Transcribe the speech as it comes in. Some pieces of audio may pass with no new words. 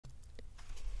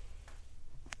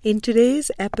In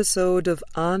today's episode of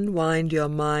Unwind Your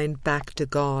Mind Back to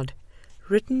God,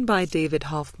 written by David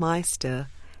Hoffmeister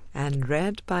and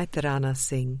read by Tarana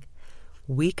Singh,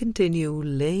 we continue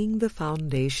laying the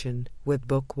foundation with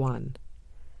Book 1.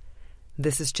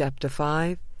 This is Chapter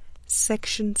 5,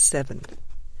 Section 7.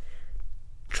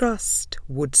 Trust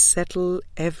would settle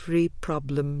every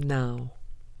problem now.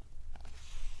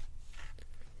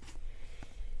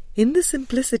 In the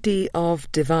simplicity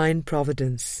of divine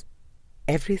providence,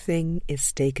 everything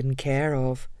is taken care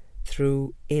of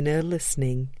through inner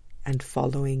listening and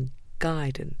following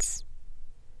guidance.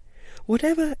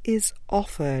 Whatever is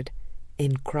offered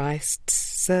in Christ's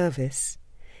service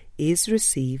is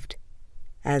received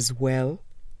as well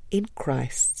in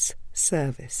Christ's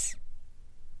service.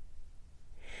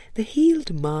 The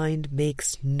healed mind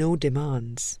makes no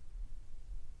demands,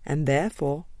 and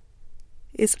therefore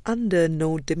is under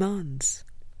no demands.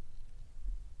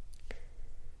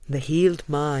 The healed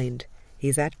mind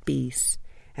is at peace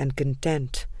and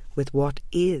content with what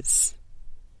is,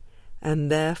 and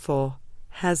therefore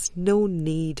has no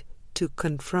need to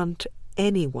confront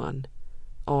anyone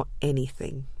or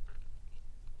anything.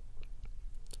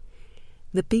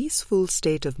 The peaceful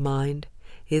state of mind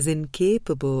is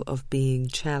incapable of being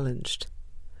challenged,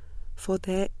 for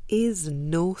there is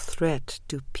no threat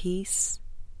to peace,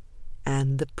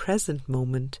 and the present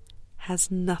moment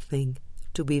has nothing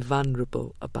to be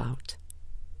vulnerable about.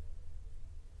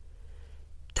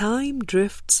 Time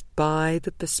drifts by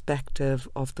the perspective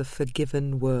of the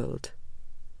forgiven world,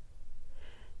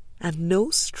 and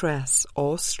no stress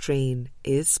or strain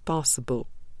is possible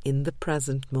in the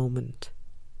present moment.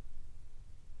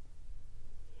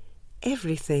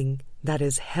 Everything that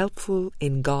is helpful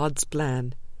in God's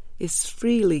plan is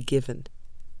freely given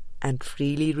and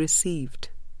freely received.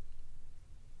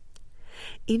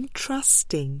 In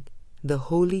trusting the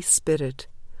Holy Spirit,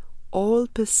 all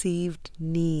perceived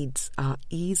needs are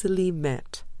easily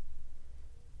met.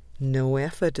 No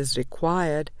effort is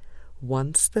required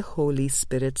once the Holy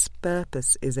Spirit's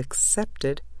purpose is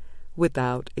accepted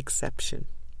without exception.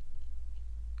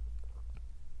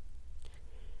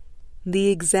 The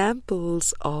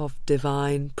examples of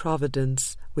divine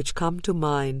providence which come to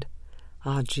mind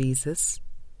are Jesus,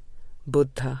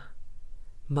 Buddha,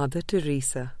 Mother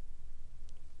Teresa,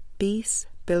 Peace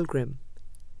Pilgrim,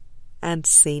 and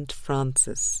Saint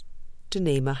Francis, to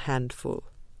name a handful.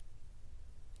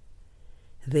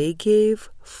 They gave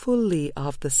fully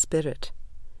of the Spirit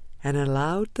and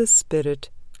allowed the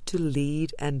Spirit to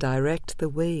lead and direct the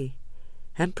way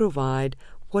and provide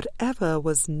whatever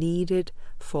was needed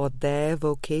for their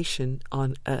vocation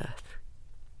on earth.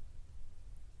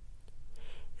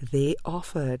 They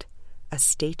offered a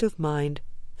state of mind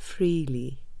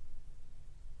freely.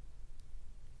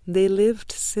 They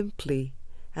lived simply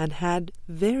and had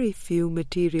very few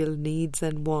material needs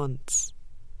and wants.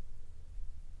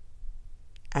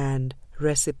 And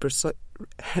reciprocity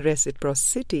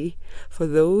for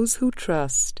those who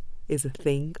trust is a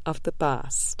thing of the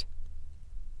past.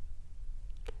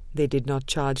 They did not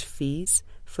charge fees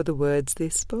for the words they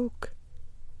spoke.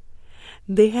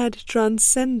 They had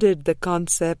transcended the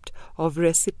concept of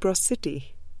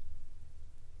reciprocity,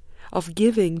 of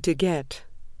giving to get.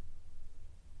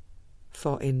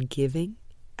 For in giving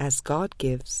as God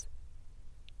gives,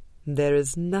 there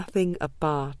is nothing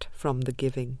apart from the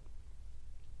giving.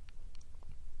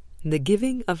 The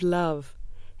giving of love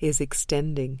is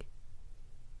extending.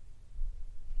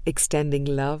 Extending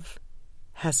love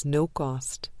has no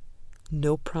cost,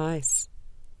 no price,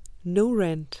 no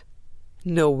rent,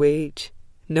 no wage,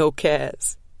 no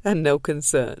cares, and no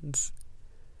concerns.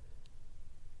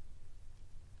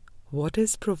 What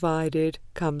is provided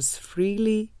comes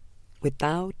freely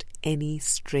without any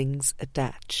strings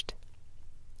attached.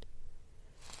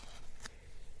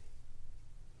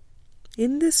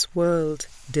 In this world,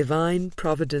 divine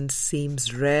providence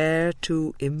seems rare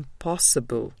to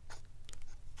impossible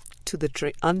to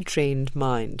the untrained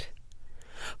mind,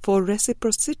 for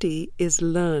reciprocity is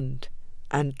learned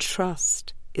and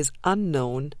trust is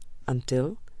unknown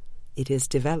until it is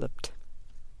developed.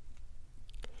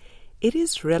 It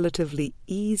is relatively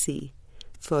easy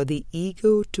for the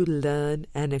ego to learn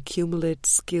and accumulate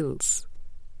skills,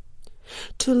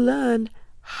 to learn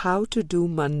how to do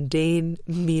mundane,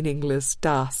 meaningless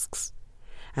tasks,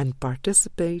 and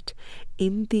participate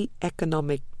in the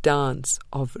economic dance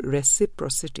of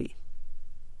reciprocity.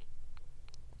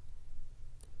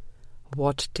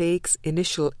 What takes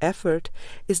initial effort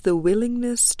is the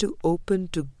willingness to open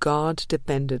to God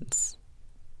dependence,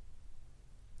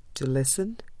 to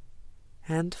listen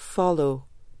and follow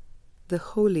the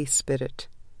Holy Spirit,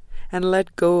 and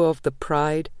let go of the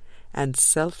pride and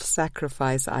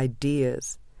self-sacrifice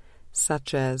ideas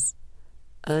such as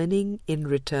earning in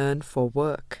return for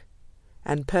work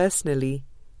and personally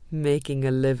making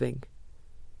a living.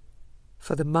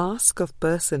 For the mask of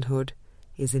personhood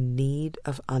is in need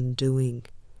of undoing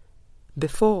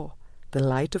before the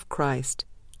light of Christ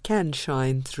can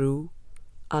shine through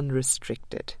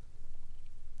unrestricted.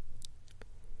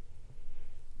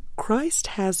 Christ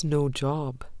has no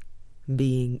job,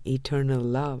 being eternal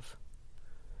love.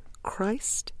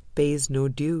 Christ pays no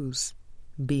dues,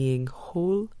 being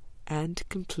whole and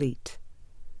complete.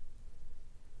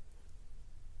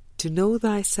 To know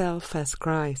thyself as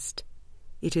Christ,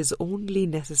 it is only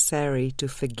necessary to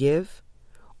forgive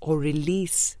or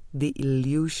release the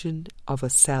illusion of a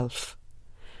self,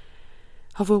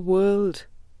 of a world,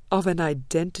 of an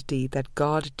identity that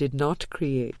God did not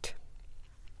create.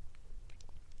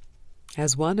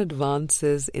 As one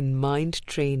advances in mind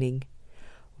training,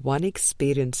 one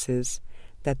experiences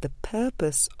that the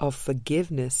purpose of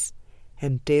forgiveness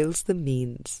entails the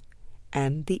means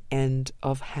and the end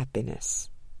of happiness.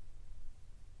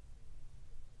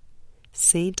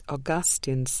 Saint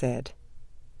Augustine said,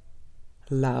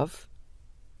 "Love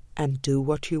and do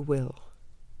what you will."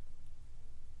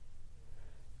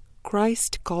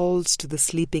 Christ calls to the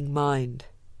sleeping mind,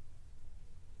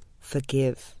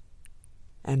 "Forgive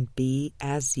and be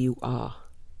as you are."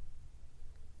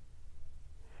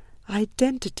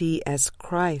 Identity as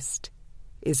Christ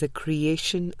is a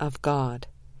creation of God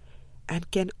and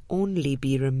can only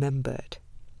be remembered.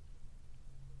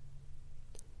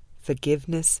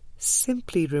 Forgiveness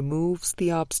simply removes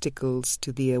the obstacles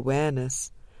to the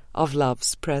awareness of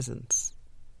love's presence.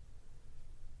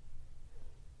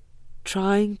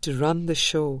 Trying to run the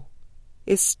show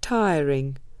is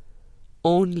tiring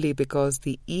only because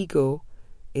the ego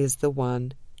is the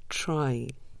one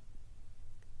trying.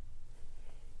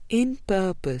 In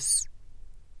purpose,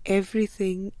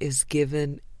 everything is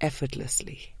given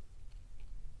effortlessly.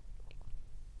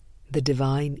 The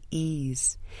divine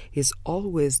ease is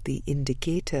always the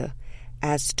indicator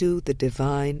as to the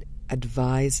divine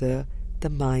advisor the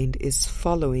mind is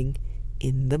following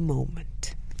in the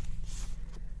moment.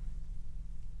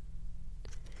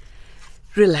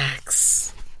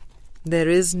 Relax. There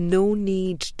is no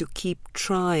need to keep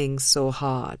trying so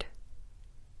hard.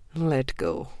 Let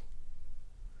go.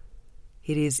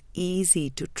 It is easy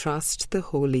to trust the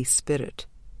Holy Spirit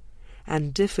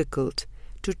and difficult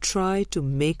to try to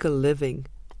make a living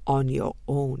on your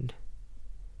own.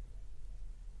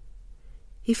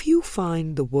 If you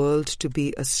find the world to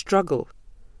be a struggle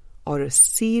or a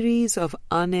series of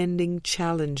unending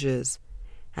challenges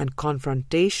and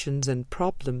confrontations and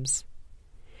problems,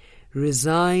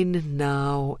 resign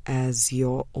now as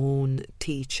your own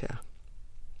teacher.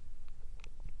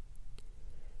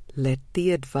 Let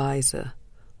the advisor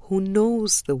who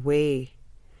knows the way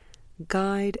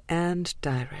guide and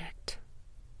direct.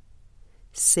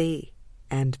 Say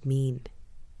and mean,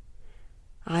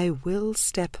 "I will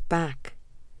step back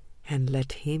and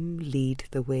let him lead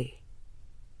the way,"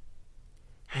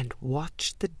 and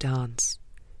watch the dance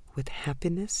with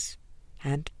happiness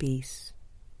and peace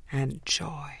and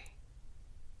joy.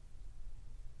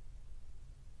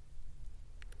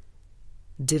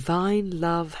 Divine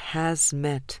love has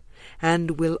met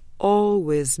and will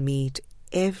always meet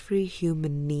every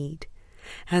human need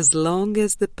as long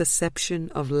as the perception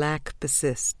of lack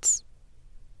persists.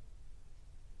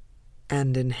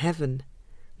 And in heaven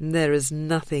there is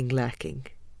nothing lacking.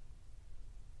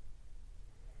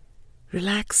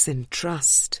 Relax in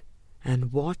trust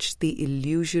and watch the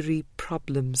illusory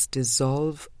problems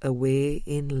dissolve away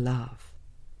in love.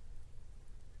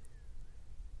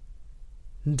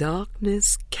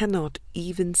 Darkness cannot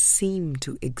even seem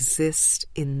to exist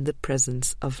in the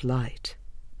presence of light.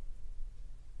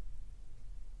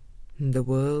 The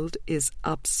world is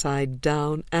upside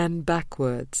down and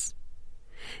backwards.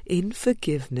 In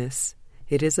forgiveness,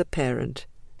 it is apparent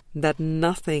that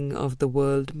nothing of the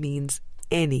world means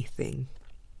anything.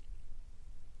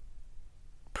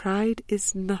 Pride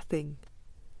is nothing.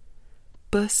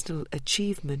 Personal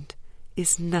achievement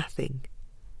is nothing.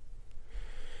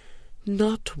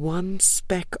 Not one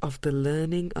speck of the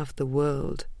learning of the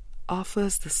world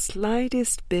offers the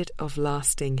slightest bit of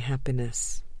lasting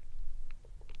happiness.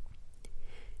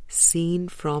 Seen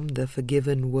from the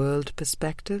forgiven world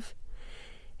perspective,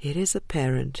 it is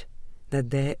apparent that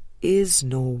there is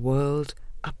no world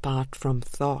apart from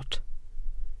thought,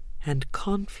 and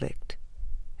conflict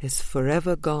is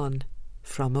forever gone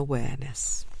from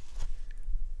awareness.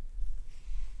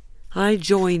 I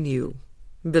join you,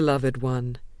 beloved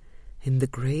one, in the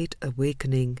great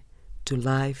awakening to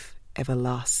life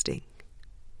everlasting.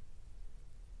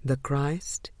 The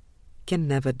Christ can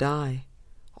never die,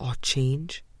 or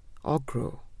change, or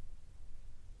grow.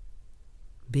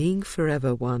 Being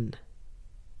forever one,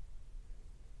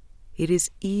 it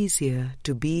is easier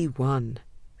to be one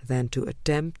than to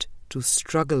attempt to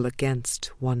struggle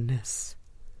against oneness.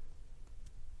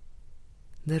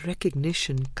 The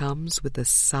recognition comes with a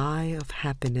sigh of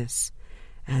happiness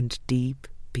and deep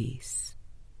peace.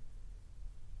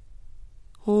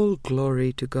 All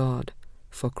glory to God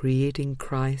for creating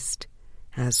Christ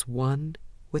as one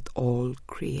with all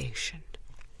creation.